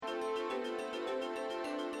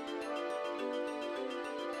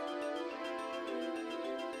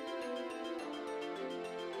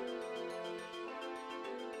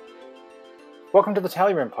Welcome to the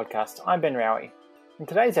Tally Room podcast. I'm Ben Rowie. In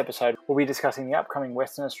today's episode, we'll be discussing the upcoming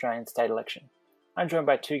Western Australian state election. I'm joined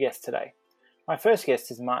by two guests today. My first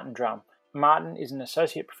guest is Martin Drum. Martin is an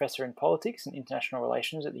Associate Professor in Politics and International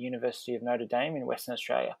Relations at the University of Notre Dame in Western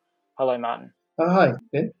Australia. Hello, Martin. Hi,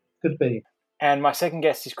 Ben. Good to be here. And my second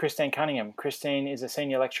guest is Christine Cunningham. Christine is a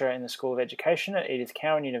Senior Lecturer in the School of Education at Edith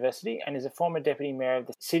Cowan University and is a former Deputy Mayor of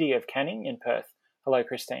the City of Canning in Perth. Hello,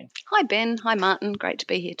 Christine. Hi, Ben. Hi, Martin. Great to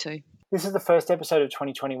be here too. This is the first episode of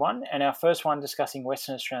 2021 and our first one discussing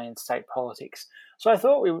Western Australian state politics. So I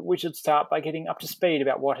thought we should start by getting up to speed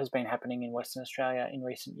about what has been happening in Western Australia in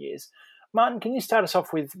recent years. Martin, can you start us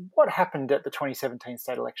off with what happened at the 2017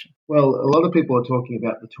 state election? Well, a lot of people are talking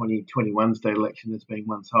about the 2021 state election as being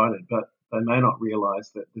one-sided, but they may not realise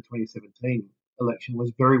that the 2017 election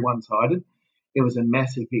was very one-sided. It was a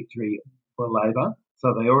massive victory for Labor,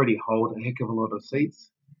 so they already hold a heck of a lot of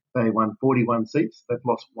seats. They won 41 seats. They've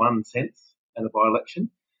lost 1 census at a by-election.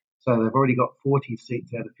 So they've already got 40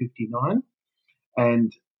 seats out of 59.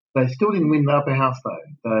 And they still didn't win the upper house, though.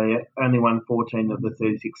 They only won 14 of the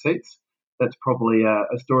 36 seats. That's probably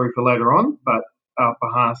a story for later on, but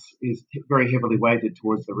upper house is very heavily weighted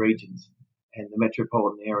towards the regions. And the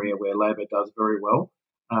metropolitan area where Labor does very well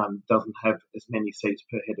doesn't have as many seats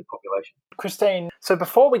per head of population. Christine, so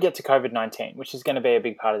before we get to COVID-19, which is going to be a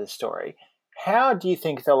big part of the story, how do you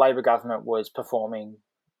think the Labor government was performing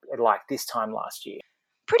like this time last year?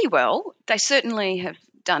 Pretty well. They certainly have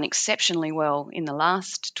done exceptionally well in the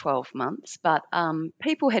last 12 months, but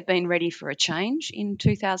people had been ready for a change in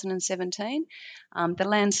 2017. The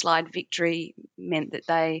landslide victory meant that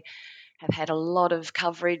they have had a lot of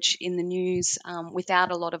coverage in the news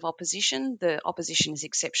without a lot of opposition. The opposition is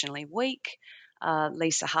exceptionally weak.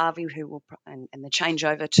 Lisa Harvey, and the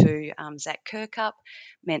changeover to Zach Kirkup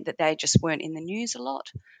meant that they just weren't in the news a lot.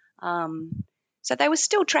 So they were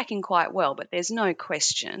still tracking quite well, but there's no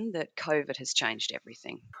question that COVID has changed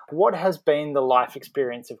everything. What has been the life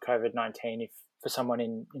experience of COVID-19 for someone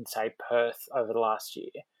in, say, Perth over the last year,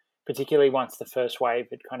 particularly once the first wave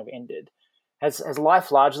had kind of ended? Has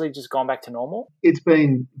life largely just gone back to normal? It's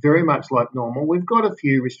been very much like normal. We've got a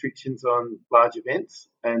few restrictions on large events,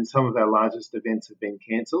 and some of our largest events have been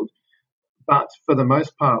cancelled. But for the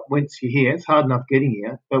most part, once you're here, it's hard enough getting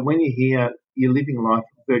here, but when you're here, you're living life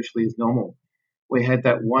virtually as normal. We had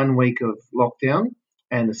that 1 week of lockdown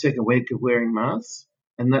and the second week of wearing masks,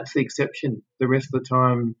 and that's the exception. The rest of the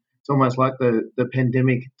time, it's almost like the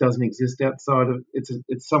pandemic doesn't exist outside of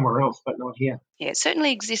it's somewhere else, but not here. Yeah, it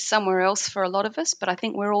certainly exists somewhere else for a lot of us, but I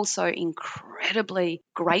think we're also incredibly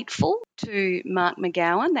grateful to Mark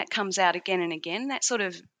McGowan. That comes out again and again.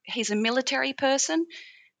 He's a military person,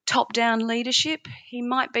 top-down leadership. He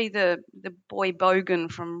might be the boy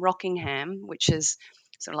Bogan from Rockingham, which is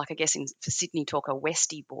sort of like, I guess, for Sydney talk, a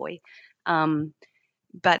Westie boy.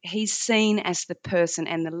 But he's seen as the person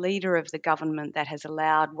and the leader of the government that has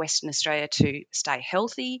allowed Western Australia to stay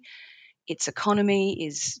healthy. Its economy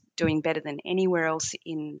is doing better than anywhere else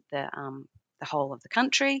in the whole of the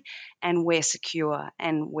country, and we're secure,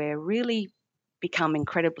 and we're really become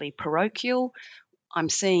incredibly parochial. I'm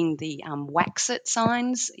seeing the Waxit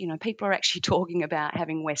signs. People are actually talking about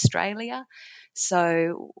having Westralia.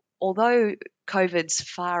 So although COVID's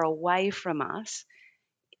far away from us,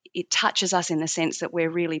 it touches us in the sense that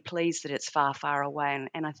we're really pleased that it's far, far away.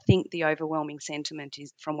 And I think the overwhelming sentiment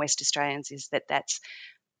from West Australians is that that's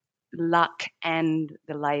luck and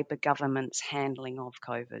the Labor government's handling of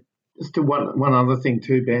COVID. Just to one other thing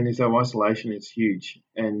too, Ben, is our isolation is huge,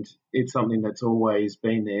 and it's something that's always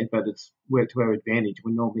been there, but it's worked to our advantage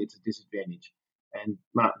when normally it's a disadvantage. And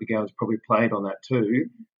Mark McGowan's probably played on that too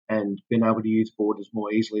and been able to use borders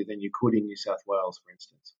more easily than you could in New South Wales, for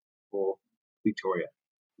instance, or Victoria.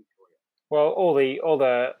 Well, all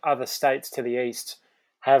the other states to the east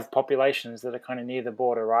have populations that are kind of near the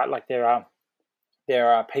border, right? Like there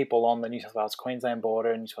are people on the New South Wales-Queensland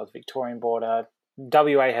border and New South Wales Victorian border.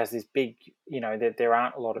 WA has this big, that there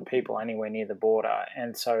aren't a lot of people anywhere near the border,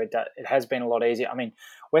 and so it has been a lot easier. I mean,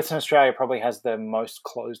 Western Australia probably has the most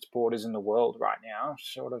closed borders in the world right now,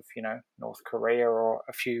 sort of, North Korea or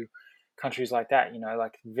a few countries like that,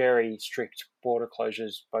 like very strict border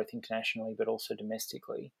closures, both internationally but also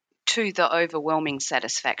domestically. To the overwhelming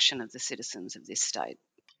satisfaction of the citizens of this state.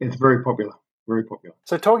 It's very popular, very popular.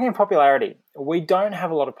 So talking of popularity, we don't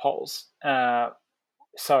have a lot of polls.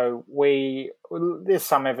 So there's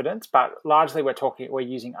some evidence, but largely we're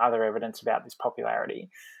using other evidence about this popularity.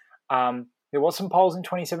 There was some polls in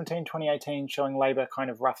 2017, 2018 showing Labor kind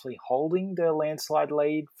of roughly holding the landslide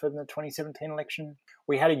lead for the 2017 election.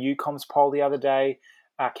 We had a UComs poll the other day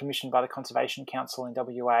commissioned by the Conservation Council in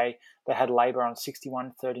WA that had Labor on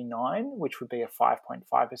 61-39, which would be a 5.5%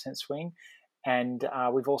 swing. And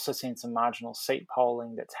we've also seen some marginal seat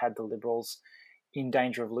polling that's had the Liberals in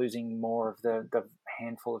danger of losing more of the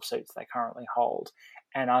handful of seats they currently hold.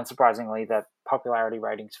 And unsurprisingly, the popularity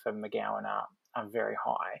ratings for McGowan are very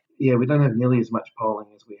high. Yeah, we don't have nearly as much polling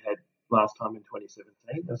as we had last time in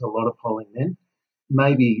 2017. There's a lot of polling then.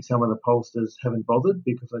 Maybe some of the pollsters haven't bothered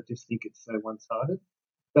because I just think it's so one-sided.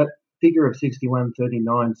 That figure of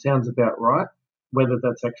 61-39 sounds about right. Whether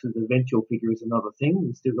that's actually the eventual figure is another thing.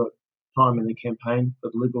 We've still got time in the campaign for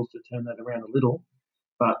the Liberals to turn that around a little.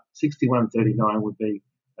 But 61-39 would be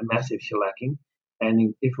a massive shellacking.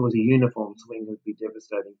 And if it was a uniform swing, it would be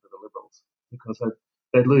devastating for the Liberals because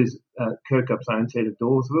they'd lose Kirkup's own seat of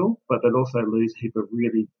Dawesville, but they'd also lose a heap of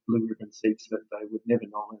really blue ribbon seats that they would never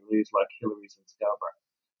normally lose, like Hillary's and Scarborough.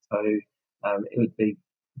 So it would be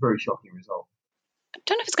a very shocking result. I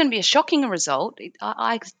don't know if it's going to be a shocking result.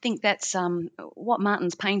 I think that's what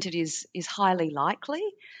Martin's painted is highly likely.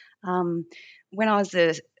 When I was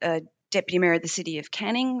the Deputy Mayor of the City of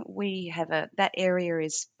Canning, we have that area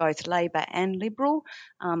is both Labor and Liberal.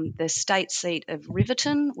 The state seat of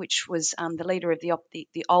Riverton, which was the leader of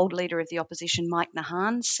the old leader of the opposition, Mike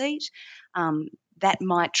Nahan's seat, that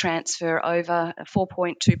might transfer over a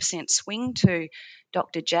 4.2% swing to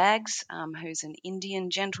Dr. Jaggs, who's an Indian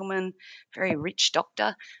gentleman, very rich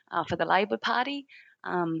doctor for the Labor Party.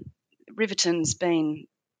 Riverton's been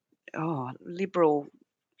Liberal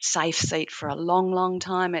safe seat for a long, long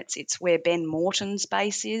time. It's where Ben Morton's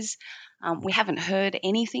base is. We haven't heard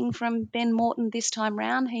anything from Ben Morton this time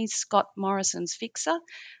round. He's Scott Morrison's fixer.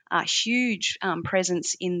 Huge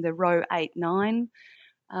presence in the row 8-9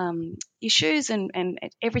 issues, and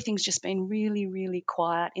everything's just been really, really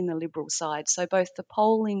quiet in the Liberal side. So both the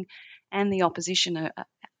polling and the opposition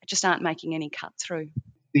just aren't making any cut through.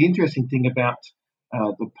 The interesting thing about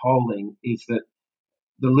the polling is that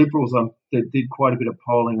the Liberals they did quite a bit of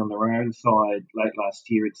polling on their own side late last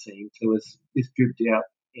year, it seemed. So this dripped out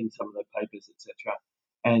in some of the papers, etc.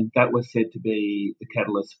 And that was said to be the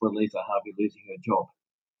catalyst for Lisa Harvey losing her job.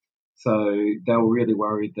 So they were really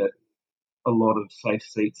worried that a lot of safe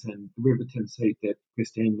seats, and the Riverton seat that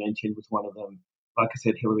Christine mentioned was one of them. Like I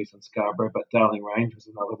said, Hillary's and Scarborough, but Darling Range was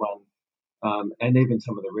another one, and even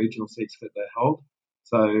some of the regional seats that they hold.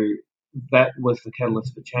 So that was the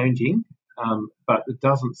catalyst for changing, but it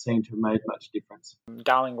doesn't seem to have made much difference.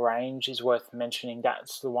 Darling Range is worth mentioning.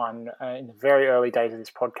 That's the one in the very early days of this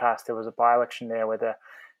podcast, there was a by-election there where the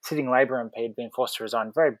sitting Labor MP had been forced to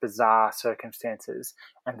resign. Very bizarre circumstances,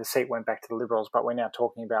 and the seat went back to the Liberals, but we're now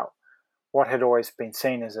talking about what had always been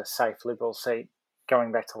seen as a safe Liberal seat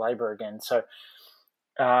going back to Labor again. So,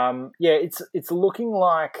 it's looking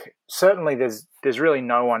like certainly there's really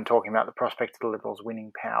no one talking about the prospect of the Liberals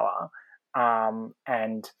winning power,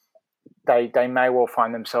 and they may well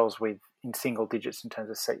find themselves in single digits in terms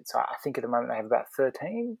of seats. I think at the moment they have about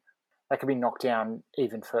 13. They could be knocked down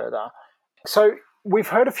even further. So we've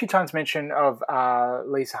heard a few times mention of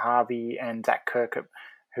Lisa Harvey and Zac Kirkup,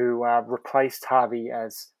 who replaced Harvey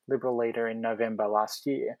as Liberal leader in November last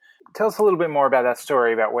year. Tell us a little bit more about that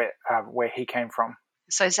story, about where he came from.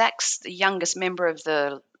 So Zac's the youngest member of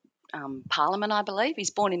the Parliament, I believe.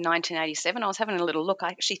 He's born in 1987. I was having a little look. I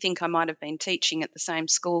actually think I might have been teaching at the same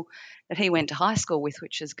school that he went to high school with,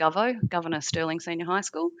 which is Governor Stirling Senior High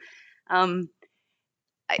School.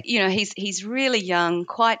 He's really young,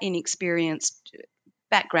 quite inexperienced,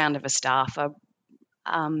 background of a staffer.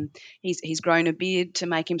 He's grown a beard to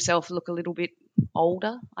make himself look a little bit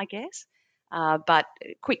older, I guess. But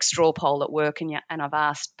quick straw poll at work, and I've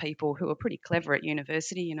asked people who are pretty clever at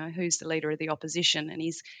university, who's the leader of the opposition, and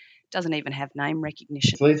he doesn't even have name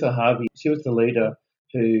recognition. Lisa Harvey, she was the leader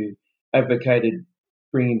who advocated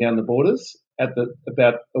bringing down the borders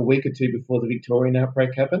about a week or two before the Victorian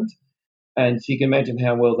outbreak happened. And so you can imagine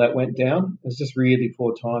how well that went down. It was just really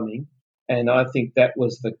poor timing. And I think that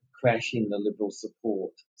was the crash in the Liberal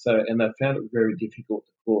support. And they found it very difficult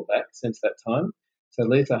to claw back since that time. So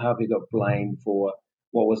Lisa Harvey got blamed for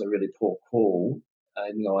what was a really poor call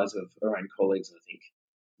in the eyes of her own colleagues, I think.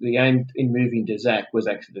 The aim in moving to Zac was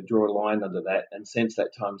actually to draw a line under that. And since that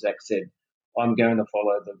time, Zac said, I'm going to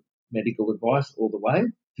follow the medical advice all the way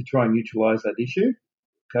to try and neutralise that issue,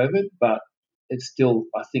 COVID. But I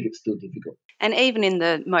think it's still difficult. And even in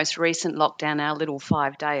the most recent lockdown, our little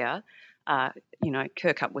 5-dayer,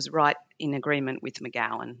 Kirkup was right in agreement with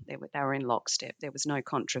McGowan. They were in lockstep. There was no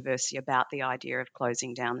controversy about the idea of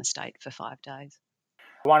closing down the state for 5 days.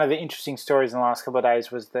 One of the interesting stories in the last couple of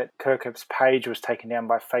days was that Kirkup's page was taken down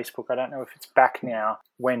by Facebook. I don't know if it's back now,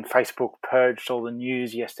 when Facebook purged all the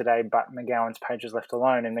news yesterday, but McGowan's page was left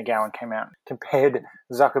alone, and McGowan came out and compared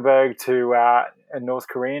Zuckerberg to a North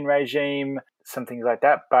Korean regime, some things like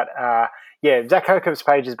that. But Zach Kirkup's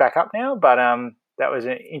page is back up now, but that was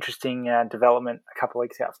an interesting development a couple of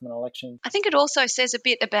weeks out from an election. I think it also says a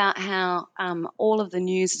bit about how all of the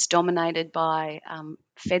news is dominated by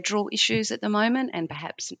federal issues at the moment, and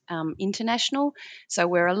perhaps international. So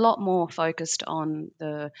we're a lot more focused on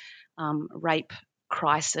the rape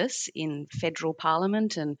crisis in federal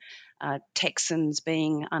parliament and Texans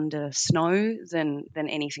being under snow than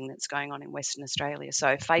anything that's going on in Western Australia.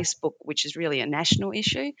 So Facebook, which is really a national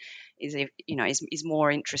issue, is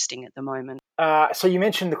more interesting at the moment. So you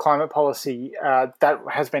mentioned the climate policy. That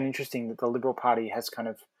has been interesting, that the Liberal Party has kind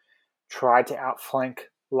of tried to outflank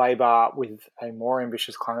Labor with a more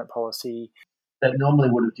ambitious climate policy. That normally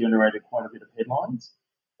would have generated quite a bit of headlines,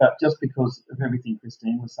 but just because of everything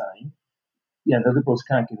Christine was saying, the Liberals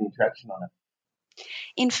can't get any traction on it.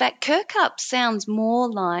 In fact, Kirkup sounds more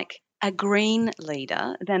like a Green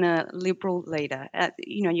leader than a Liberal leader.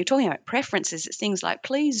 You're talking about preferences. It's things like,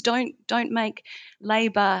 please don't make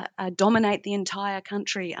Labor dominate the entire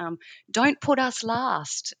country. Don't put us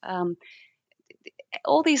last.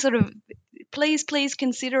 All these sort of please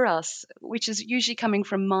consider us, which is usually coming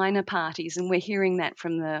from minor parties, and we're hearing that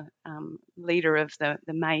from the leader of the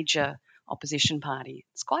major opposition party.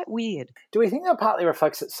 It's quite weird. Do we think that partly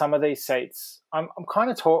reflects that some of these seats, I'm kind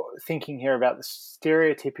of thinking here about the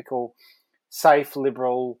stereotypical safe,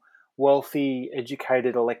 liberal, wealthy,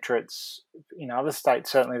 educated electorates in other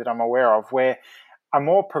states, certainly that I'm aware of, where a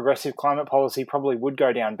more progressive climate policy probably would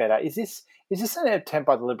go down better. Is this an attempt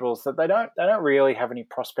by the Liberals that they don't really have any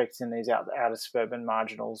prospects in these outer suburban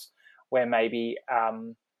marginals, where maybe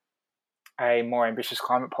a more ambitious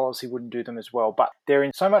climate policy wouldn't do them as well, but they're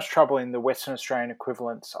in so much trouble in the Western Australian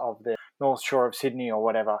equivalents of the North Shore of Sydney or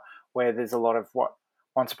whatever, where there's a lot of what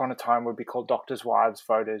once upon a time would be called doctors' wives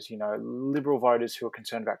voters, Liberal voters who are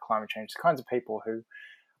concerned about climate change, the kinds of people who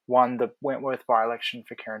won the Wentworth by-election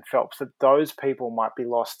for Karen Phelps, that those people might be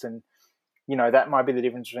lost, and that might be the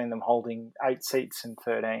difference between them holding 8 seats and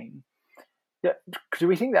 13. Do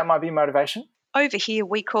we think that might be motivation? Over here,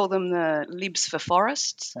 we call them the Libs for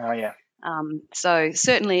Forests. Oh, yeah. So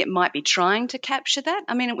certainly it might be trying to capture that.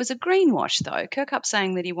 I mean, it was a greenwash, though. Kirkup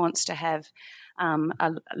saying that he wants to have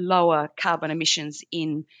a lower carbon emissions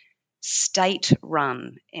in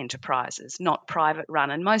state-run enterprises, not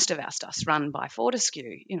private-run. And most of our stuff's run by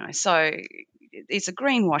Fortescue, so it's a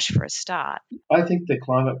greenwash for a start. I think the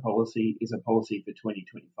climate policy is a policy for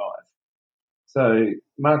 2025. So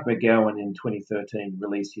Mark McGowan in 2013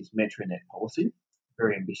 released his Metronet policy,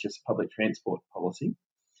 very ambitious public transport policy.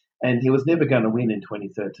 And he was never going to win in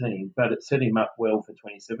 2013, but it set him up well for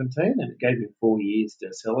 2017, and it gave him 4 years to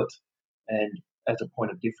sell it and as a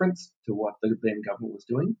point of difference to what the then government was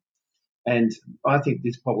doing. And I think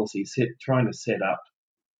this policy trying to set up,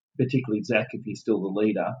 particularly Zach, if he's still the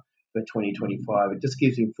leader, for 2025, it just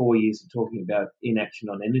gives him 4 years of talking about inaction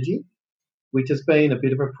on energy, which has been a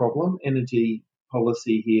bit of a problem. Energy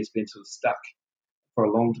policy here has been sort of stuck for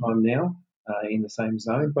a long time now in the same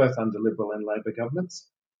zone, both under Liberal and Labor governments.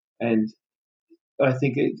 And I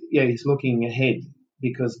think, he's looking ahead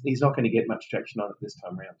because he's not going to get much traction on it this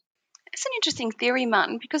time around. It's an interesting theory,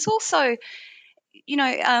 Martin, because also,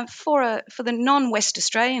 for the non-West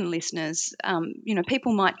Australian listeners,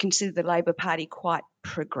 people might consider the Labor Party quite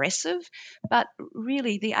progressive, but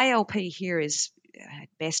really the ALP here is at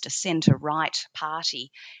best a centre-right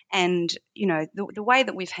party. And, the way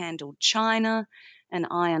that we've handled China and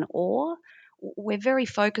iron ore, we're very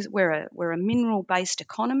focused. We're a mineral-based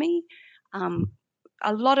economy.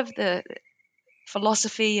 A lot of the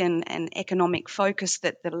philosophy and economic focus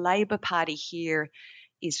that the Labor Party here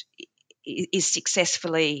is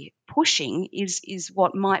successfully pushing is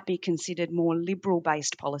what might be considered more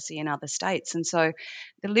liberal-based policy in other states. And so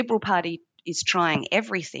the Liberal Party is trying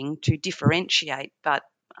everything to differentiate, but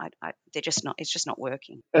they're just not. It's just not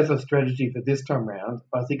working. As a strategy for this time round,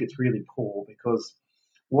 I think it's really poor because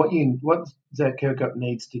what Zach Kirkup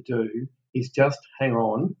needs to do is just hang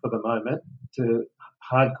on for the moment to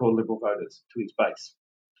hardcore Liberal voters, to his base.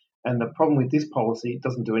 And the problem with this policy, it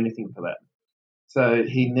doesn't do anything for that. So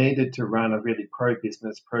he needed to run a really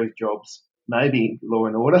pro-business, pro-jobs, maybe law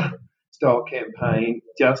and order style campaign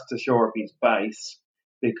just to shore up his base,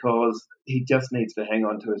 because he just needs to hang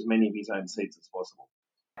on to as many of his own seats as possible.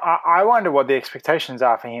 I wonder what the expectations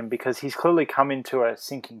are for him, because he's clearly come into a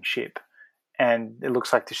sinking ship. and it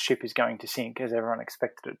looks like the ship is going to sink as everyone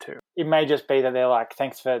expected it to. It may just be that they're like,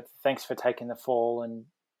 thanks for taking the fall, and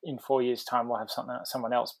in 4 years' time we'll have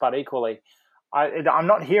someone else. But equally, I'm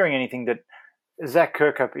not hearing anything that Zac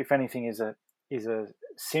Kirkup, if anything, is a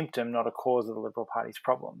symptom, not a cause of the Liberal Party's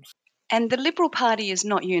problems. And the Liberal Party is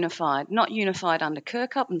not unified under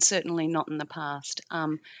Kirkup, and certainly not in the past.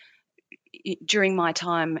 During my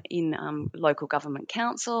time in local government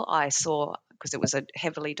council, I saw, because it was a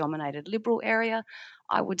heavily dominated Liberal area,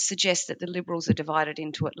 I would suggest that the Liberals are divided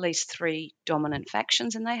into at least 3 dominant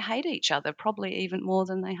factions, and they hate each other, probably even more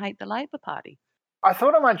than they hate the Labor Party. I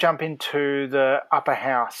thought I might jump into the upper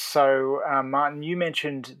house. So, Martin, you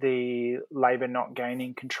mentioned the Labor not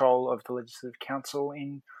gaining control of the Legislative Council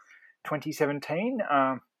in 2017.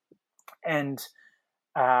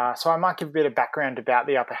 So I might give a bit of background about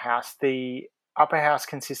the upper house. The upper house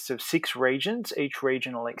consists of 6 regions. Each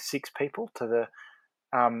region elects 6 people to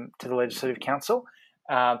the Legislative Council.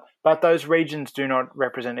 But those regions do not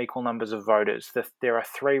represent equal numbers of voters. There are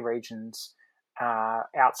 3 regions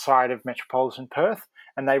outside of metropolitan Perth,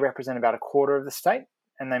 and they represent about a quarter of the state,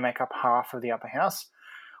 and they make up half of the upper house,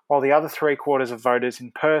 while the other 3/4 of voters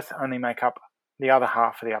in Perth only make up the other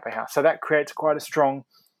half of the upper house. So that creates quite a strong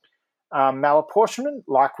malapportionment,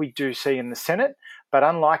 like we do see in the Senate, but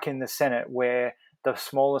unlike in the Senate, where the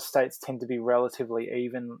smaller states tend to be relatively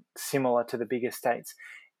even, similar to the bigger states,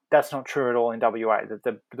 that's not true at all in WA.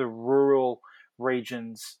 The rural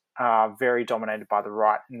regions are very dominated by the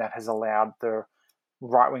right, and that has allowed the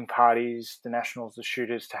right-wing parties, the Nationals, the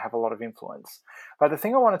Shooters, to have a lot of influence. But the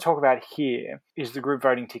thing I want to talk about here is the group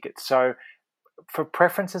voting tickets. So for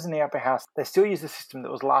preferences in the upper house, they still use the system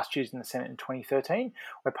that was last used in the Senate in 2013,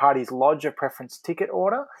 where parties lodge a preference ticket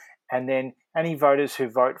order, and then any voters who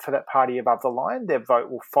vote for that party above the line, their vote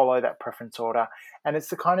will follow that preference order. And it's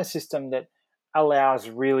the kind of system that allows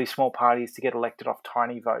really small parties to get elected off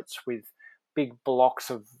tiny votes, with big blocks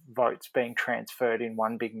of votes being transferred in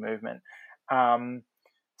one big movement.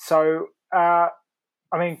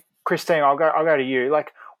 Christine, I'll go to you.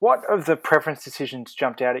 Like, what of the preference decisions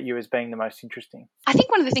jumped out at you as being the most interesting? I think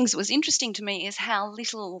one of the things that was interesting to me is how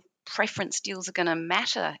little preference deals are going to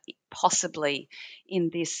matter possibly in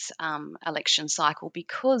this election cycle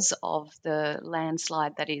because of the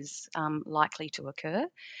landslide that is likely to occur.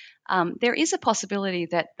 There is a possibility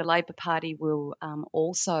that the Labor Party will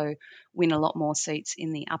also win a lot more seats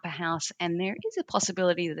in the upper house, and there is a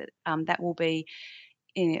possibility that that will be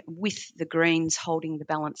with the Greens holding the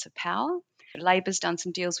balance of power. Labor's done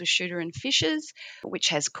some deals with Shooter and Fishers, which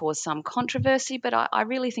has caused some controversy, but I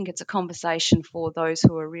really think it's a conversation for those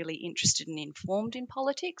who are really interested and informed in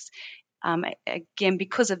politics. Again,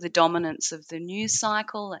 because of the dominance of the news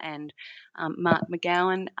cycle and Mark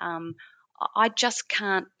McGowan, I just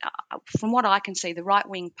can't, from what I can see, the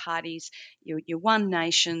right-wing parties, your One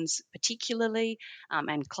Nations particularly,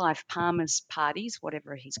 and Clive Palmer's parties,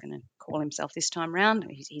 whatever he's going to call himself this time round,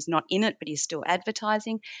 he's not in it, but he's still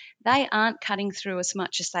advertising, they aren't cutting through as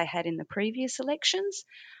much as they had in the previous elections.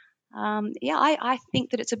 I think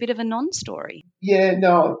that it's a bit of a non-story. Yeah,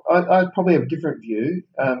 no, I probably have a different view.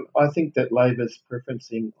 I think that Labor's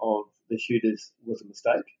preferencing of the Shooters was a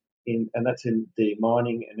mistake, and that's in the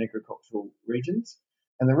mining and agricultural regions.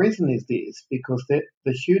 And the reason is this, because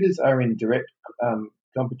the Shooters are in direct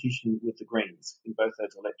competition with the Greens in both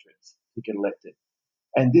those electorates to get elected.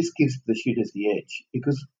 And this gives the Shooters the edge,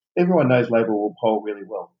 because everyone knows Labor will poll really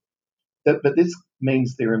well. But this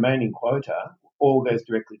means the remaining quota all goes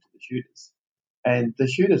directly to the Shooters. And the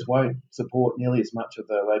Shooters won't support nearly as much of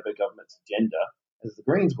the Labor government's agenda as the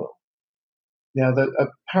Greens will. Now,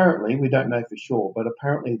 apparently, we don't know for sure, but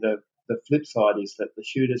apparently the flip side is that the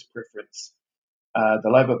Shooters preference the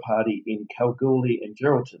Labor Party in Kalgoorlie and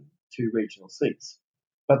Geraldton, 2 regional seats.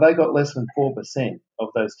 But they got less than 4% of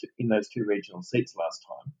those in those 2 regional seats last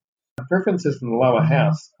time. The preferences in the lower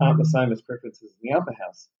house aren't the same as preferences in the upper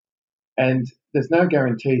house. And there's no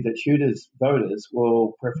guarantee that Shooters voters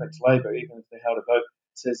will preference Labor, even if the How to Vote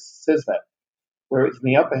says that. Whereas in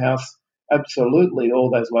the upper house, absolutely all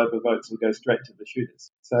those Labor votes will go straight to the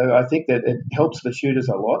Shooters. So I think that it helps the Shooters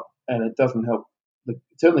a lot, and it doesn't help. It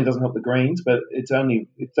certainly doesn't help the Greens, but it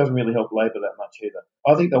doesn't really help Labor that much either.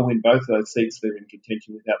 I think they'll win both those seats they're in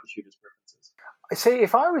contention without the Shooters' preferences. See,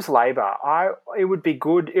 if I was Labor, it would be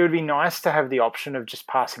good. It would be nice to have the option of just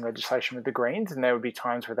passing legislation with the Greens, and there would be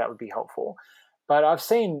times where that would be helpful. But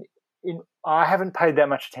I haven't paid that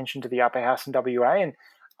much attention to the upper house in WA, and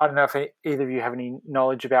I don't know if either of you have any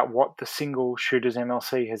knowledge about what the single Shooters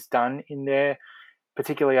MLC has done in there,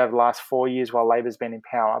 particularly over the last 4 years while Labor's been in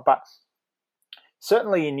power. But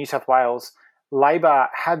certainly in New South Wales, Labor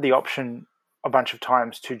had the option a bunch of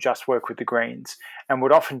times to just work with the Greens and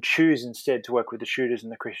would often choose instead to work with the Shooters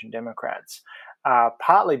and the Christian Democrats,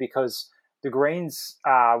 partly because the Greens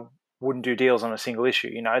wouldn't do deals on a single issue.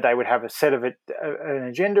 They would have a set of an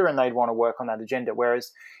agenda and they'd want to work on that agenda,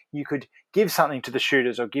 whereas you could give something to the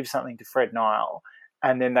Shooters or give something to Fred Nile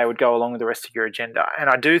and then they would go along with the rest of your agenda. And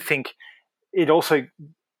I do think it also,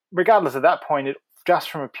 regardless of that point, just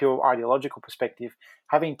from a pure ideological perspective,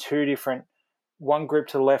 having two different, one group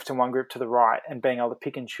to the left and one group to the right, and being able to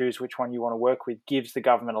pick and choose which one you want to work with gives the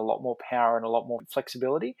government a lot more power and a lot more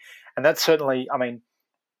flexibility. And that's certainly,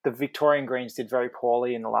 the Victorian Greens did very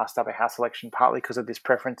poorly in the last Upper House election, partly because of this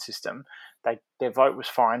preference system. Their vote was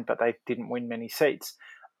fine, but they didn't win many seats.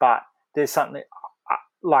 But there's something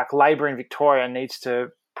like Labor in Victoria needs to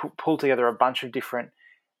pull together a bunch of different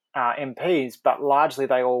MPs, but largely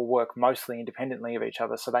they all work mostly independently of each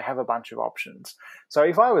other, so they have a bunch of options. So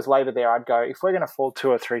if I was Labor there, I'd go, if we're going to fall 2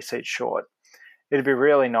 or 3 seats short, it'd be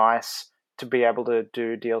really nice to be able to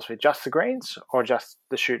do deals with just the Greens or just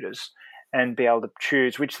the Shooters and be able to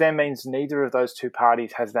choose, which then means neither of those two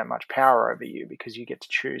parties has that much power over you because you get to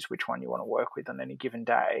choose which one you want to work with on any given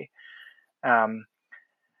day.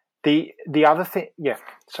 The other thing,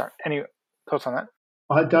 any thoughts on that?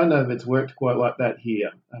 I don't know if it's worked quite like that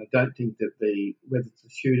here. I don't think that whether it's the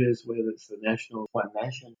Shooters, whether it's the Nationals, One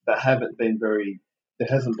Nation, there hasn't been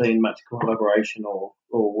much collaboration or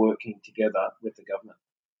working together with the government.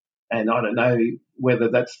 And I don't know whether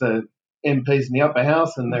that's the MPs in the upper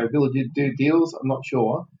house and their ability to do deals. I'm not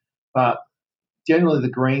sure, but generally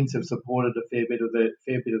the Greens have supported a fair bit of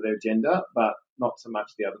their agenda, but not so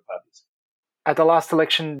much the other parties. At the last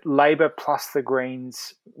election, Labor plus the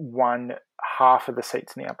Greens won half of the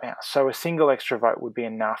seats in the upper house. So a single extra vote would be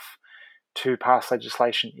enough to pass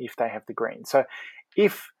legislation if they have the Greens. So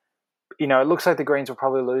if, it looks like the Greens will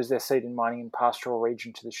probably lose their seat in mining and pastoral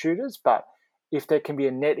region to the Shooters, but if there can be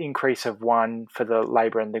a net increase of 1 for the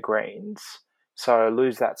Labor and the Greens, so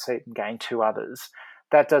lose that seat and gain 2 others,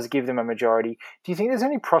 that does give them a majority. Do you think there's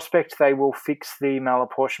any prospect they will fix the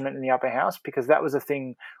malapportionment in the upper house? Because that was a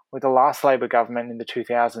thing with the last Labor government in the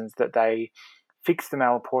 2000s, that they fixed the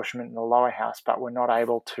malapportionment in the lower house, but were not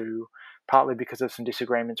able to, partly because of some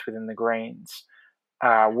disagreements within the Greens,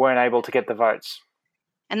 weren't able to get the votes.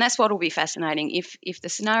 And that's what will be fascinating. If the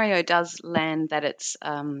scenario does land that it's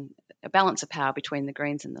a balance of power between the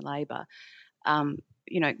Greens and the Labor,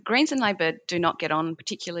 Greens and Labor do not get on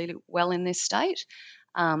particularly well in this state.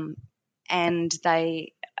 And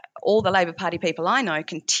all the Labor Party people I know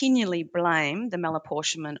continually blame the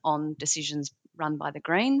malapportionment on decisions run by the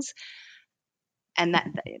Greens, and that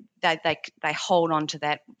they hold on to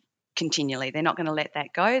that continually. They're not going to let that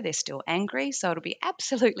go. They're still angry. So it'll be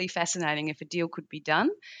absolutely fascinating if a deal could be done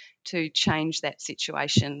to change that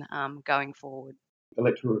situation going forward.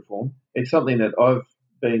 Electoral reform. It's something that I've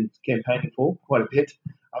been campaigning for quite a bit,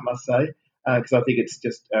 I must say, because I think it's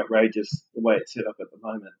just outrageous the way it's set up at the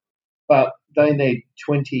moment. But they need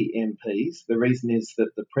 20 MPs. The reason is that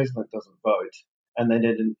the president doesn't vote, and they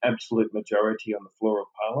need an absolute majority on the floor of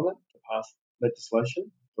Parliament to pass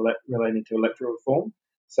legislation relating to electoral reform.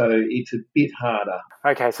 So it's a bit harder.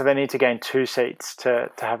 Okay, so they need to gain 2 seats to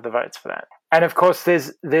have the votes for that. And of course,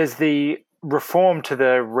 there's the reform to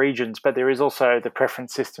the regions, but there is also the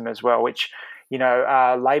preference system as well, which,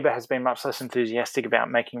 Labor has been much less enthusiastic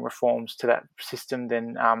about making reforms to that system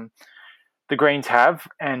than the Greens have.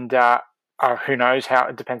 And who knows how,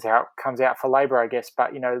 it depends how it comes out for Labor, I guess.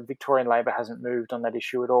 But, Victorian Labor hasn't moved on that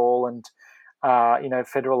issue at all. And,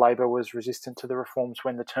 federal Labor was resistant to the reforms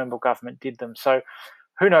when the Turnbull government did them. So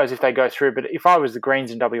who knows if they go through. But if I was the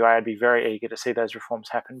Greens in WA, I'd be very eager to see those reforms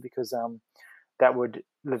happen, because that would,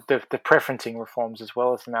 the preferencing reforms as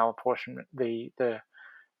well as the malapportionment,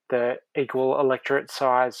 the equal electorate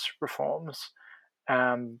size reforms.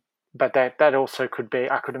 But that also could be,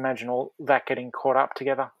 I could imagine all that getting caught up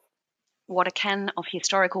together. What a can of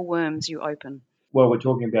historical worms you open. Well, we're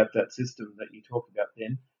talking about that system that you talk about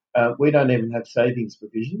then. We don't even have savings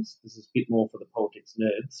provisions. This is a bit more for the politics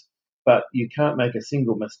nerds. But you can't make a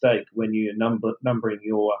single mistake when you're numbering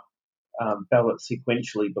your ballots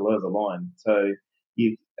sequentially below the line. So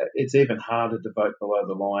it's even harder to vote below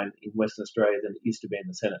the line in Western Australia than it used to be in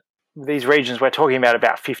the Senate. These regions, we're talking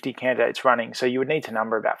about 50 candidates running, so you would need to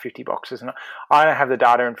number about 50 boxes. And I don't have the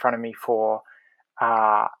data in front of me for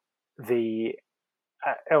the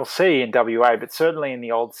LC in WA, but certainly in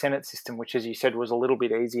the old Senate system, which, as you said, was a little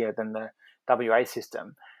bit easier than the WA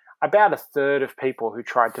system, about a third of people who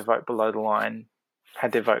tried to vote below the line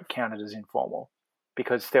had their vote counted as informal,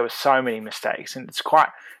 because there were so many mistakes, and it's quite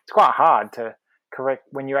hard to correct,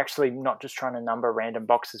 when you're actually not just trying to number random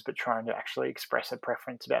boxes, but trying to actually express a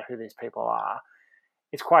preference about who these people are,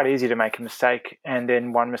 it's quite easy to make a mistake, and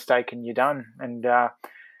then one mistake and you're done. And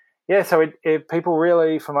so people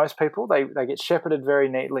really, for most people, they get shepherded very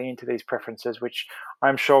neatly into these preferences, which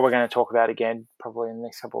I'm sure we're going to talk about again probably in the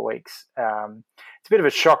next couple of weeks. It's a bit of a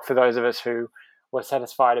shock for those of us who were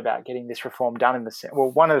satisfied about getting this reform done in the Senate.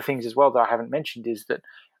 Well, one of the things as well that I haven't mentioned is that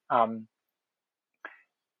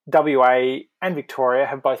WA and Victoria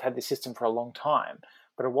have both had this system for a long time,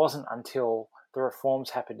 but it wasn't until the reforms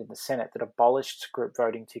happened in the Senate that abolished group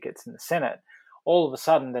voting tickets in the Senate. All of a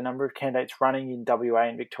sudden, the number of candidates running in WA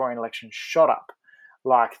and Victorian elections shot up.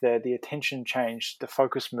 Like the attention changed, the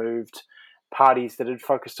focus moved, parties that had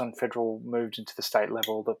focused on federal moved into the state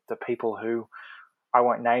level. The people who, I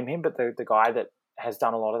won't name him, but the guy that has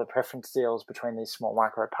done a lot of the preference deals between these small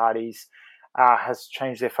micro parties has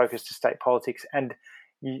changed their focus to state politics. And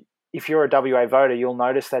if you're a WA voter, you'll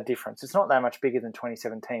notice that difference. It's not that much bigger than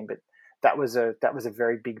 2017, but that was a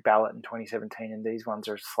very big ballot in 2017, and these ones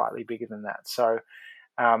are slightly bigger than that. So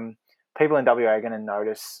people in WA are going to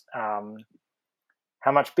notice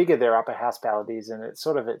how much bigger their upper house ballot is, and it's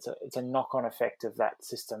a knock-on effect of that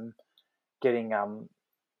system getting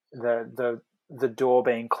the door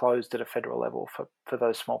being closed at a federal level for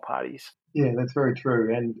those small parties. Yeah, that's very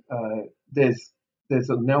true. And there's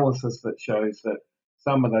analysis that shows that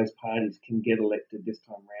some of those parties can get elected this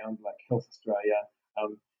time round, like Health Australia.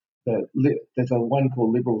 There's a one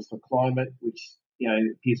called Liberals for Climate, which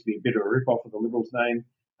appears to be a bit of a rip-off of the Liberals' name.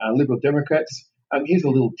 Liberal Democrats. Here's a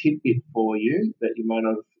little tidbit for you that you might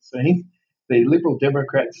not have seen. The Liberal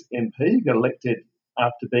Democrats MP got elected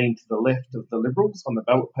after being to the left of the Liberals on the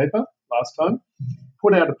ballot paper last time,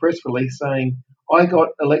 put out a press release saying, I got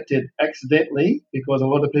elected accidentally because a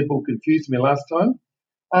lot of people confused me last time.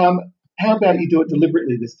 How about you do it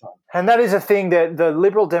deliberately this time? And that is a thing that the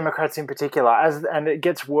Liberal Democrats in particular, and it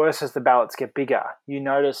gets worse as the ballots get bigger. You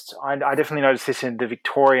noticed, I definitely noticed this in the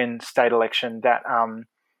Victorian state election, that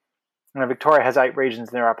Victoria has 8 regions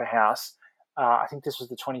in their upper house. I think this was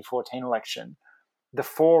the 2014 election. The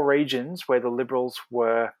 4 regions where the Liberals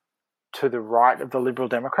were to the right of the Liberal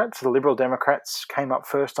Democrats, the Liberal Democrats came up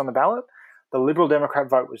first on the ballot. The Liberal Democrat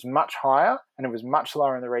vote was much higher, and it was much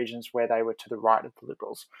lower in the regions where they were to the right of the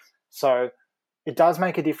Liberals. So it does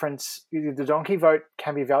make a difference. The donkey vote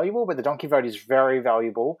can be valuable, but the donkey vote is very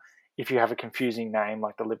valuable if you have a confusing name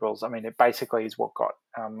like the Liberals. I mean, it basically is what got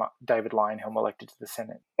David Leyonhjelm elected to the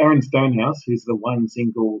Senate. Aaron Stonehouse, who's the one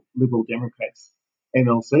single Liberal Democrats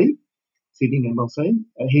MLC, sitting MLC,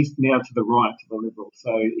 he's now to the right of the Liberals.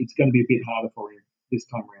 So it's going to be a bit harder for him this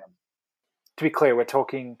time around. To be clear, we're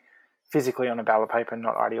talking physically on a ballot paper,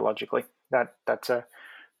 not ideologically. That's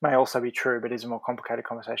may also be true, but is a more complicated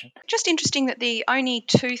conversation. Just interesting that the only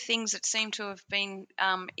 2 things that seem to have been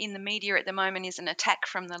in the media at the moment is an attack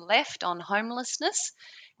from the left on homelessness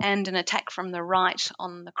and an attack from the right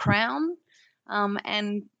on the Crown.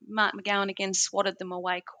 And Mark McGowan again swatted them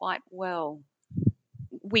away quite well.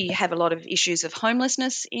 We have a lot of issues of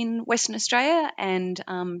homelessness in Western Australia, and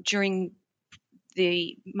during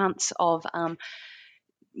the months of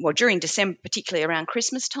during December, particularly around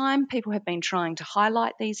Christmas time, people have been trying to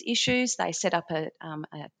highlight these issues. They set up a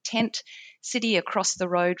tent city across the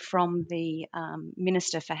road from the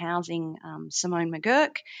Minister for Housing, Simone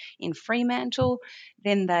McGurk, in Fremantle.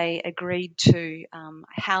 Then they agreed to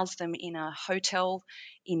house them in a hotel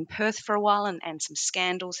in Perth for a while, and some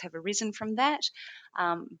scandals have arisen from that.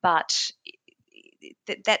 But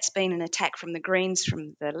that's been an attack from the Greens,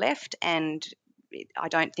 from the left, and I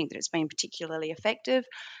don't think that it's been particularly effective.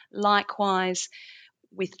 Likewise,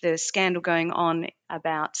 with the scandal going on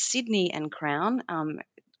about Sydney and Crown,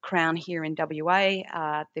 Crown here in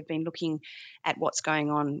WA, they've been looking at what's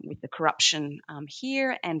going on with the corruption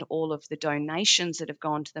here and all of the donations that have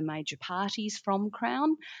gone to the major parties from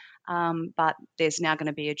Crown. But there's now going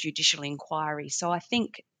to be a judicial inquiry. So I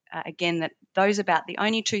think, again, that those are about the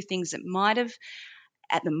only 2 things that might have,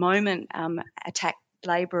 at the moment, attacked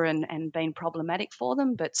Labor and been problematic for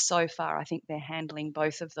them, but so far I think they're handling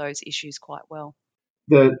both of those issues quite well.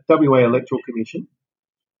 The WA Electoral Commission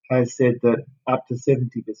has said that up to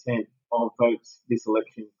 70% of votes this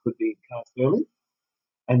election could be cast early,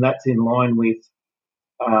 and that's in line with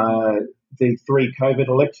the 3 COVID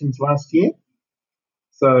elections last year.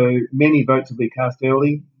 So many votes will be cast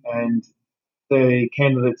early, and the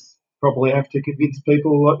candidates probably have to convince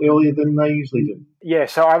people a lot earlier than they usually do. Yeah,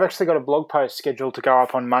 so I've actually got a blog post scheduled to go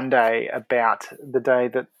up on Monday about the day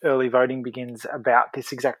that early voting begins about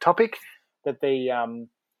this exact topic, that the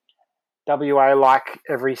WA, like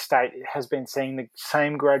every state, has been seeing the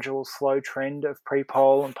same gradual slow trend of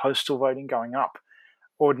pre-poll and postal voting going up,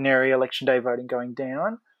 ordinary election day voting going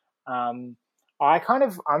down. I'm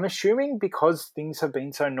assuming because things have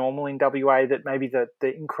been so normal in WA that maybe the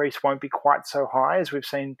increase won't be quite so high as we've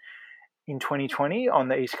seen in 2020 on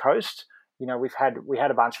the East Coast. You know, we had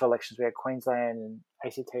a bunch of elections. We had Queensland and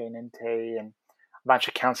ACT and NT and a bunch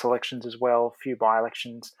of council elections as well, a few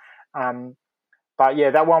by-elections. But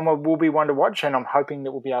yeah, that one will be one to watch, and I'm hoping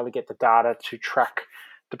that we'll be able to get the data to track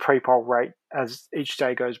the pre-poll rate as each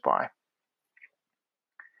day goes by.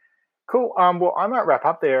 Cool. Well, I might wrap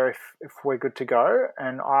up there if we're good to go,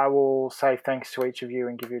 and I will say thanks to each of you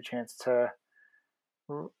and give you a chance to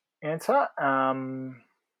answer.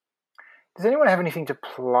 Does anyone have anything to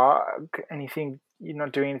plug? Anything? You're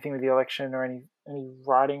not doing anything with the election or any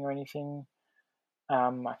writing or anything?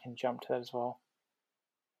 I can jump to that as well.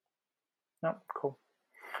 No, cool.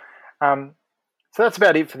 So that's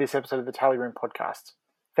about it for this episode of the Tally Room podcast.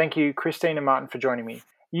 Thank you, Christine and Martin, for joining me.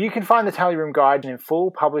 You can find the Tally Room guide in full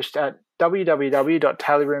published at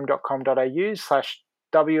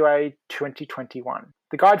www.tallyroom.com.au/WA2021.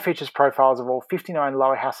 The guide features profiles of all 59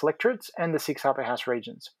 lower house electorates and the 6 upper house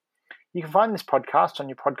regions. You can find this podcast on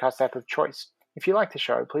your podcast app of choice. If you like the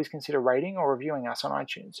show, please consider rating or reviewing us on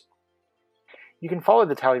iTunes. You can follow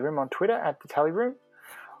the Tally Room on Twitter at the Tally Room.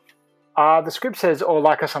 The script says, or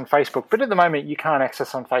like us on Facebook, but at the moment you can't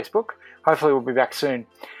access on Facebook. Hopefully we'll be back soon.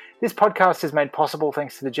 This podcast is made possible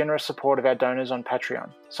thanks to the generous support of our donors on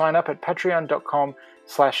Patreon. Sign up at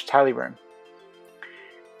patreon.com/tallyroom.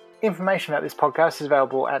 Information about this podcast is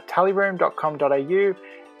available at tallyroom.com.au,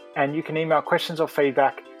 and you can email questions or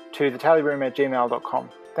feedback to thetallyroom@gmail.com.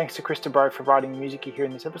 Thanks to Chris de Bro for writing the music you hear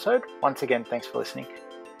in this episode. Once again, thanks for listening.